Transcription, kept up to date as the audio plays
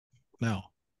now.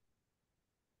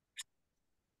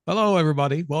 Hello,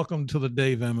 everybody. Welcome to the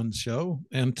Dave Emmons Show.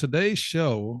 And today's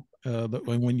show,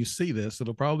 when you see this,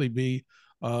 it'll probably be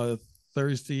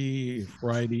Thursday,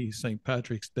 Friday, St.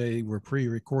 Patrick's Day. We're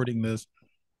pre-recording this,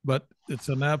 but it's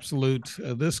an absolute.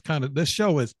 This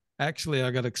show is actually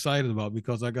I got excited about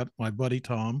because I got my buddy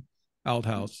Tom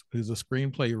Althouse, who's a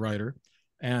screenplay writer,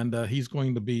 and he's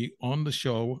going to be on the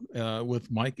show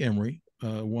with Mike Emery,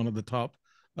 one of the top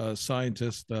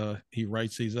scientist. He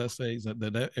writes these essays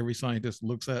that every scientist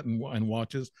looks at and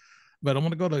watches. But I'm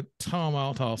going to go to Tom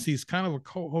Althouse. He's kind of a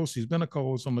co-host. He's been a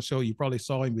co-host on the show. You probably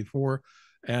saw him before,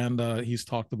 and he's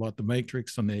talked about the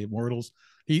Matrix and the Immortals.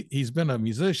 He's been a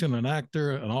musician, an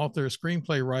actor, an author,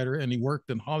 screenplay writer, and he worked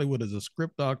in Hollywood as a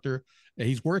script doctor.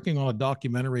 He's working on a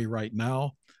documentary right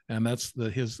now, and that's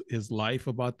his life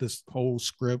about this whole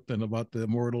script and about the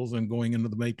Immortals and going into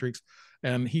the Matrix.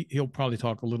 And he'll probably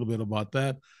talk a little bit about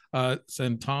that.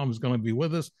 And Tom is going to be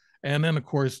with us, and then of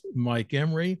course Mike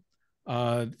Emery.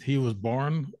 He was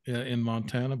born in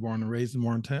Montana, born and raised in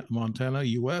Montana,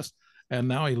 U.S., and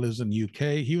now he lives in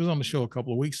UK. He was on the show a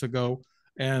couple of weeks ago,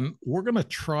 and we're going to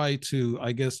try to,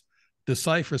 I guess,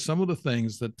 decipher some of the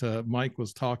things that Mike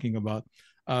was talking about.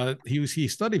 He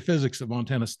studied physics at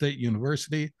Montana State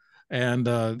University, and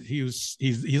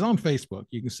he's on Facebook.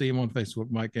 You can see him on Facebook,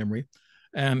 Mike Emery,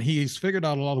 and he's figured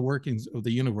out a lot of workings of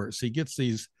the universe. He gets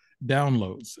these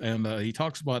downloads, and he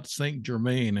talks about Saint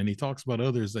Germain, and he talks about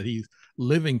others that he's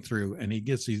living through, and he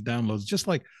gets these downloads just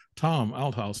like Tom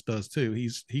Althouse does too.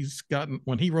 He's gotten,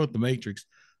 when he wrote the Matrix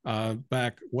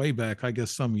way back, I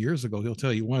guess some years ago, he'll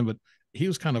tell you when, but he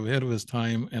was kind of ahead of his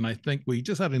time. And I think we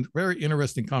just had a very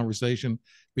interesting conversation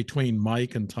between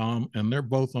Mike and Tom, and they're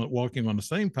both walking on the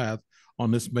same path on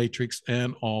this Matrix,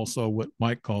 and also what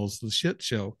Mike calls the shit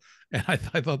show. And I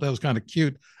thought that was kind of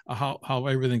cute, how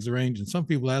everything's arranged. And some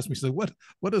people ask me, say, what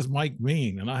does Mike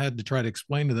mean? And I had to try to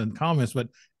explain it in comments. But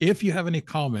if you have any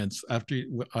comments after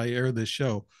I air this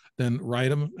show, then write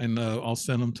them, and I'll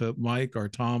send them to Mike or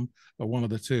Tom or one of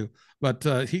the two. But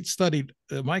Mike studied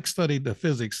the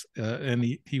physics,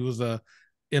 and he was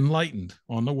enlightened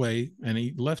on the way, and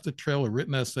he left a trail of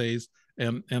written essays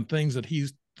and things that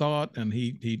he's thought and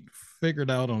he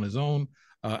figured out on his own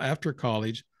after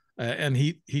college. And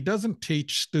he doesn't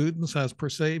teach students as per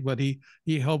se, but he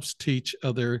helps teach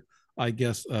other, I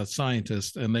guess,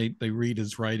 scientists, and they read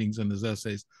his writings and his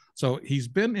essays. So he's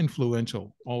been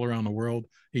influential all around the world.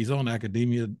 He's on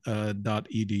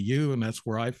academia.edu, and that's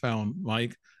where I found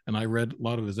Mike, and I read a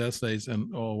lot of his essays.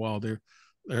 And oh wow, they're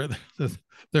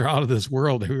they're out of this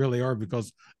world. They really are,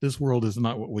 because this world is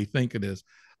not what we think it is.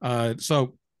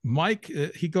 So Mike,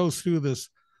 he goes through this.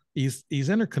 He's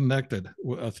interconnected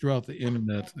throughout the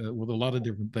internet with a lot of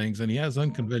different things, and he has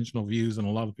unconventional views, and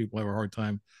a lot of people have a hard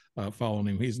time following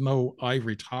him. He's no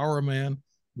ivory tower man,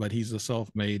 but he's a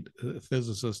self-made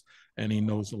physicist, and he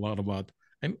knows a lot about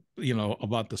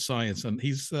about the science. And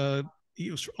he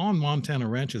was on Montana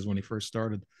ranches when he first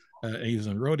started. He was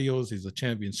in rodeos. He's a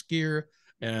champion skier,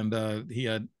 and he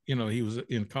was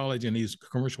in college, and he's a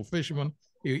commercial fisherman.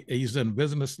 He's in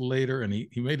business later, and he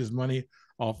made his money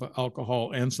off of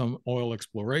alcohol and some oil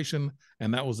exploration,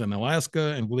 and that was in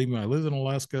Alaska. And believe me, I live in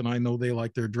Alaska, and I know they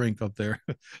like their drink up there.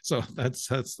 So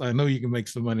that's I know you can make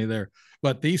some money there.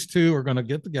 But these two are going to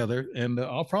get together, and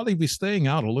I'll probably be staying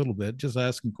out a little bit, just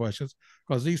asking questions,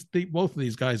 because both of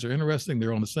these guys are interesting.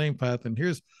 They're on the same path. And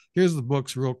here's the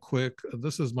books real quick.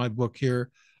 This is my book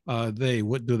here.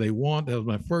 What do they want? That was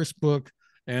my first book,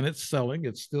 and it's selling.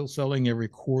 It's still selling every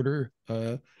quarter.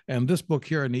 And this book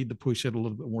here, I need to push it a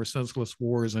little bit more: Senseless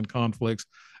Wars and Conflicts.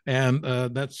 And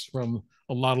that's from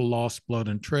a lot of lost blood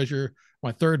and treasure.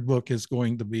 My third book is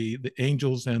going to be The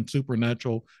Angels and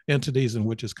Supernatural Entities, and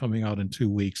which is coming out in 2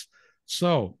 weeks.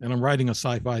 So, and I'm writing a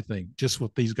sci-fi thing, just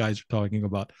what these guys are talking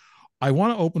about. I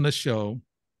want to open the show,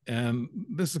 and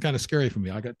this is kind of scary for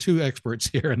me. I got two experts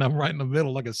here, and I'm right in the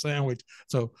middle like a sandwich.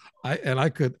 So I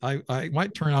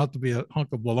might turn out to be a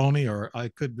hunk of bologna, or I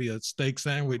could be a steak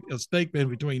sandwich, a steak in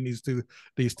between these two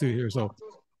here. So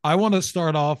I want to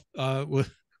start off with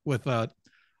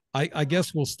I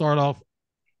guess we'll start off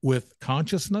with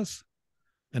consciousness,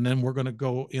 and then we're going to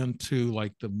go into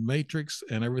like the Matrix,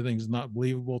 and everything's not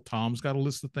believable. Tom's got a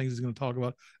list of things he's going to talk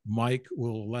about. Mike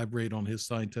will elaborate on his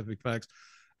scientific facts.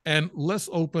 And let's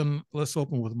open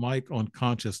with Mike on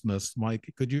consciousness.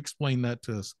 Mike, could you explain that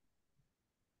to us?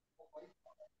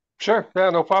 Sure.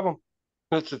 Yeah, no problem.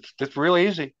 It's really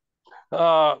easy.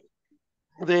 Uh,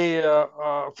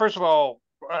 the First of all,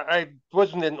 I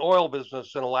wasn't in oil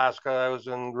business in Alaska. I was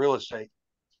in real estate.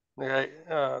 Okay,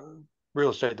 real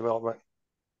estate development.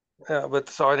 But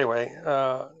so anyway,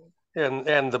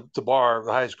 and the bar,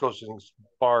 the highest grossing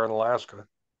bar in Alaska.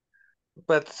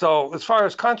 But so as far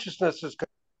as consciousness is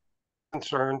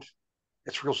concerned,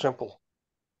 it's real simple.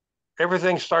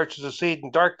 Everything starts as a seed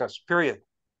in darkness, period.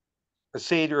 A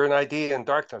seed or an idea in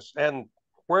darkness. And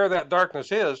where that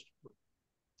darkness is,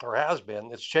 or has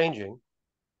been, it's changing,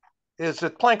 is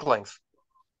at Planck length.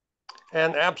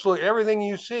 And absolutely everything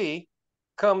you see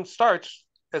starts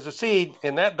as a seed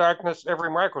in that darkness every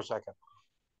microsecond.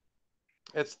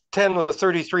 It's 10 with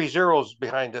 33 zeros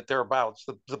behind it, thereabouts,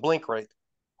 the blink rate,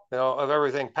 of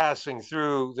everything passing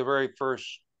through the very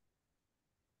first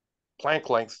Planck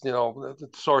length, the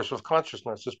source of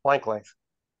consciousness is Planck length.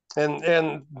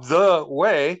 And the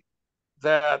way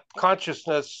that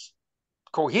consciousness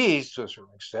coheres to a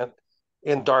certain extent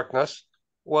in darkness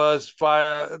was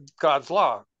via God's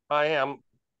law. I am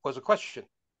was a question,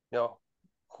 you know,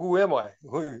 who am I?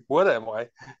 What am I?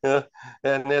 And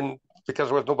then because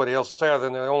there was nobody else there,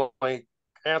 then the only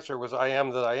answer was I am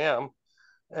that I am.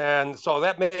 And so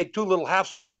that made two little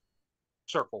half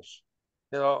circles,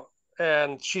 you know,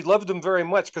 and she loved him very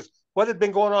much because what had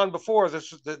been going on before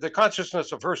this, the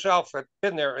consciousness of herself had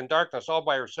been there in darkness all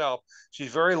by herself.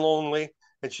 She's very lonely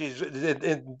and she's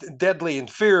deadly in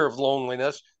fear of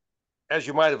loneliness, as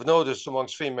you might have noticed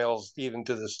amongst females even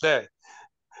to this day.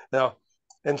 Now,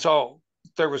 and so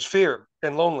there was fear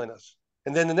and loneliness.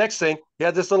 And then the next thing, you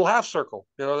had this little half circle,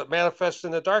 that manifests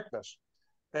in the darkness.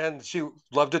 And she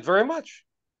loved it very much.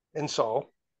 And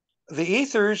so the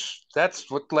ethers,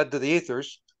 that's what led to the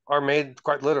ethers, are made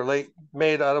quite literally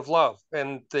made out of love.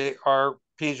 And they are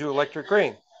piezoelectric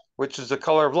green, which is the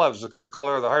color of love, is the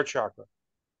color of the heart chakra.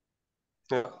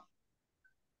 Yeah.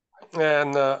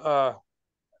 And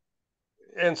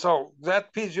and so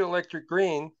that piezoelectric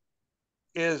green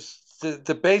is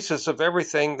the basis of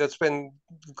everything that's been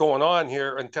going on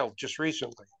here until just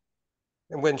recently.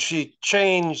 And when she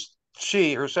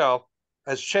herself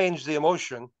has changed the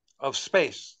emotion of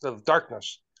space, of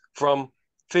darkness, from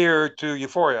fear to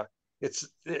euphoria.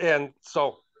 And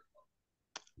so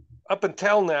up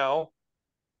until now,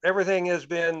 everything has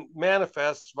been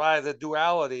manifest by the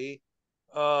duality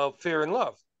of fear and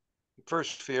love.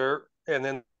 First fear and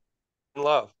then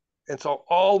love. And so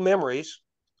all memories,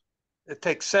 it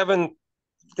takes 7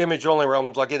 image only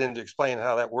realms. I'll get into explain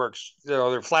how that works.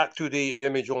 They're flat 2D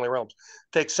image only realms.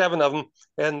 Take 7 of them,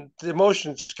 and the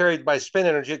emotions carried by spin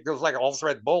energy, it goes like an all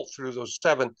thread bolt through those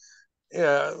 7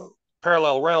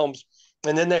 parallel realms,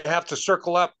 and then they have to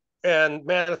circle up and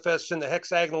manifest in the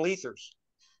hexagonal ethers.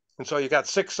 And so you got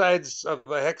 6 sides of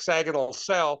a hexagonal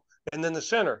cell, and then the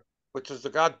center, which is the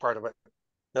God part of it,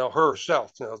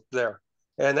 herself, there,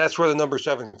 and that's where the number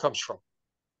 7 comes from.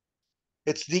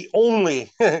 It's the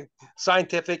only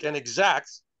scientific and exact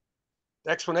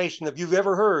explanation that you've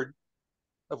ever heard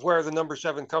of where the number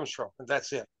 7 comes from. And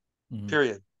that's it,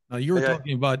 period. Now, you were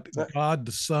talking about God,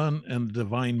 the Son, and the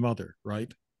Divine Mother,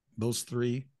 right? Those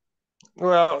 3?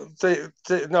 Well,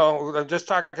 no, I'm just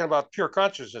talking about pure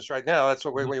consciousness right now. That's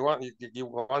what we want. You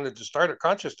wanted to start a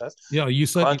consciousness. Yeah, you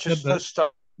said consciousness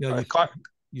stuff. Yeah,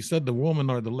 you said the woman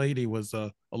or the lady was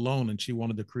alone and she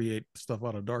wanted to create stuff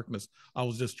out of darkness. I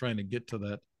was just trying to get to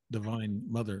that Divine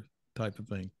Mother type of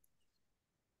thing.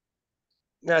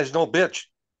 Yeah, there's no bitch.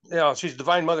 She's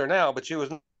Divine Mother now, but she was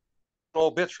an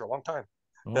old bitch for a long time.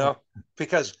 Oh.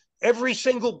 Because every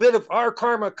single bit of our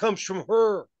karma comes from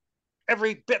her.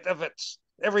 Every bit of it,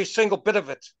 every single bit of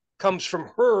it comes from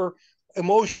her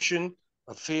emotion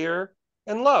of fear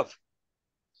and love.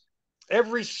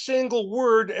 Every single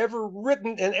word ever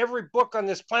written in every book on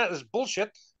this planet is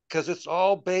bullshit because it's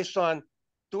all based on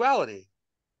duality,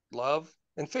 love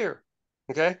and fear.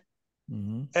 Okay?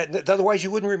 Mm-hmm. And otherwise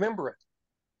you wouldn't remember it.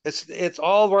 It's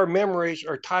all of our memories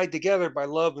are tied together by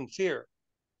love and fear.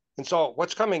 And so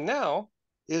what's coming now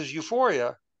is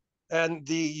euphoria, and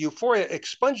the euphoria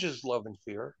expunges love and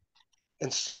fear.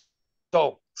 And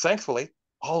so thankfully,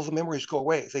 all the memories go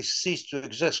away. They cease to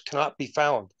exist, cannot be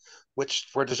found.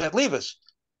 Where does that leave us?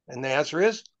 And the answer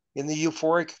is in the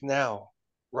euphoric now,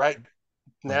 right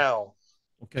now.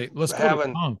 Okay, let's go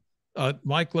to Tom.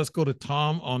 Mike, let's go to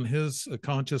Tom on his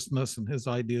consciousness and his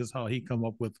ideas, how he come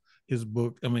up with his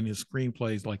book. I mean, his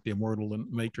screenplays like The Immortal and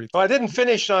Matrix. Well, I didn't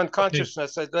finish on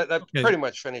consciousness. Okay. That pretty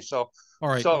much finished. So, all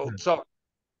right. So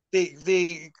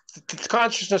the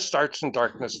consciousness starts in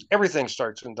darkness. Everything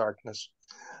starts in darkness,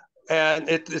 and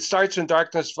it starts in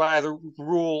darkness via the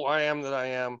rule "I am that I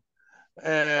am,"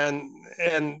 and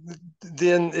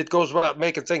then it goes about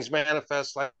making things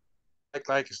manifest, like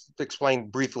I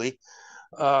explained briefly.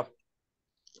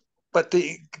 But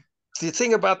the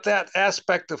thing about that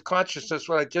aspect of consciousness,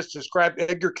 what I just described,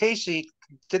 Edgar Cayce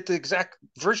did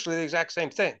virtually the exact same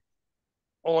thing.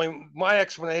 only my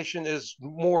explanation is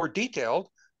more detailed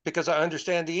because I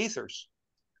understand the ethers.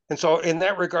 And so, in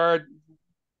that regard,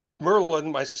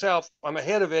 Merlin, myself, I'm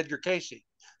ahead of Edgar Casey,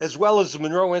 as well as the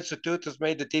Monroe Institute that's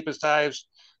made the deepest dives.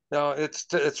 No,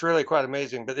 it's really quite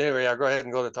amazing. But anyway, I'll go ahead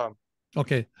and go to Tom.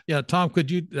 Okay. Yeah. Tom,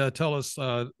 could you tell us,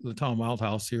 the Tom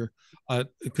Althouse here,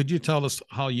 could you tell us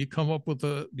how you come up with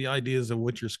the ideas of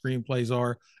what your screenplays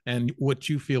are and what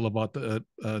you feel about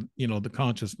the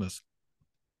consciousness?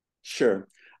 Sure.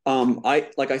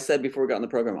 Like I said before we got in the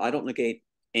program, I don't negate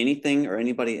anything or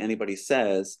anybody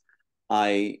says.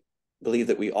 I believe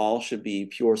that we all should be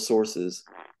pure sources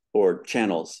or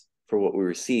channels for what we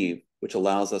receive, which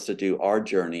allows us to do our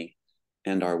journey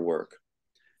and our work.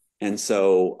 And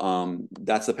so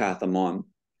that's the path I'm on.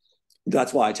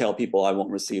 That's why I tell people I won't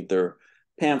receive their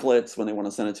pamphlets when they want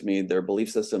to send it to me, their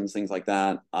belief systems, things like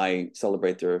that. I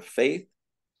celebrate their faith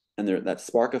and that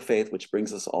spark of faith, which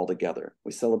brings us all together.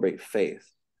 We celebrate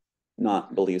faith,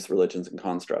 not beliefs, religions, and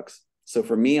constructs. So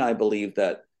for me, I believe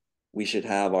that we should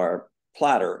have our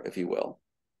platter, if you will,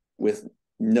 with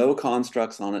no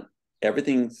constructs on it.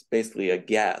 Everything's basically a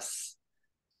guess,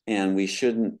 and we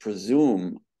shouldn't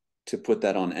presume to put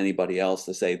that on anybody else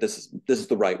to say this is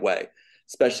the right way,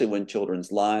 especially when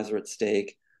children's lives are at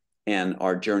stake and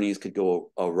our journeys could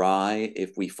go awry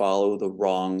if we follow the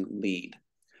wrong lead.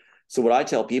 So what I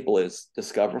tell people is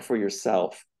discover for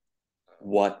yourself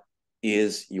what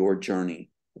is your journey.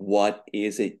 What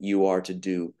is it you are to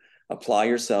do? Apply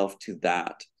yourself to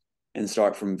that and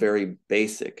start from very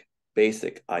basic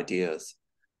ideas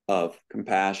of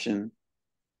compassion,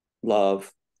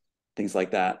 love, things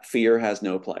like that. Fear has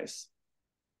no place.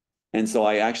 And so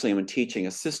I actually am teaching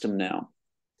a system now.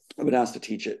 I've been asked to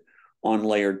teach it on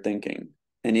layered thinking.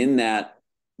 And in that,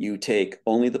 you take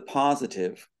only the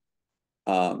positive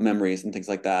memories and things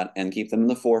like that and keep them in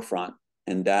the forefront.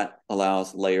 And that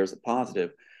allows layers of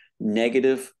positive.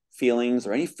 Negative feelings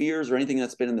or any fears or anything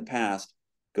that's been in the past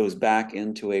goes back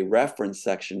into a reference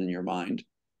section in your mind.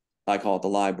 I call it the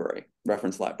library,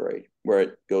 reference library, where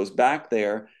it goes back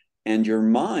there, and your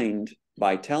mind,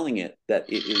 by telling it that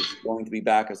it is going to be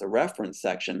back as a reference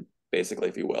section, basically,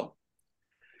 if you will,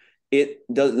 it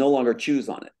does no longer choose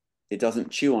on it. It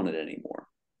doesn't chew on it anymore.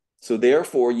 So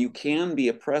therefore, you can be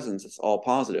a presence that's all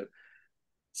positive.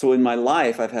 So in my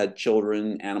life, I've had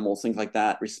children, animals, things like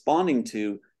that, responding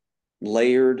to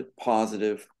layered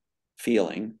positive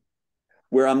feeling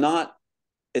where I'm not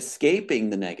escaping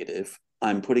the negative.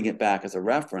 I'm putting it back as a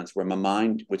reference where my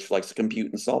mind, which likes to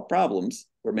compute and solve problems,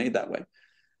 we're made that way.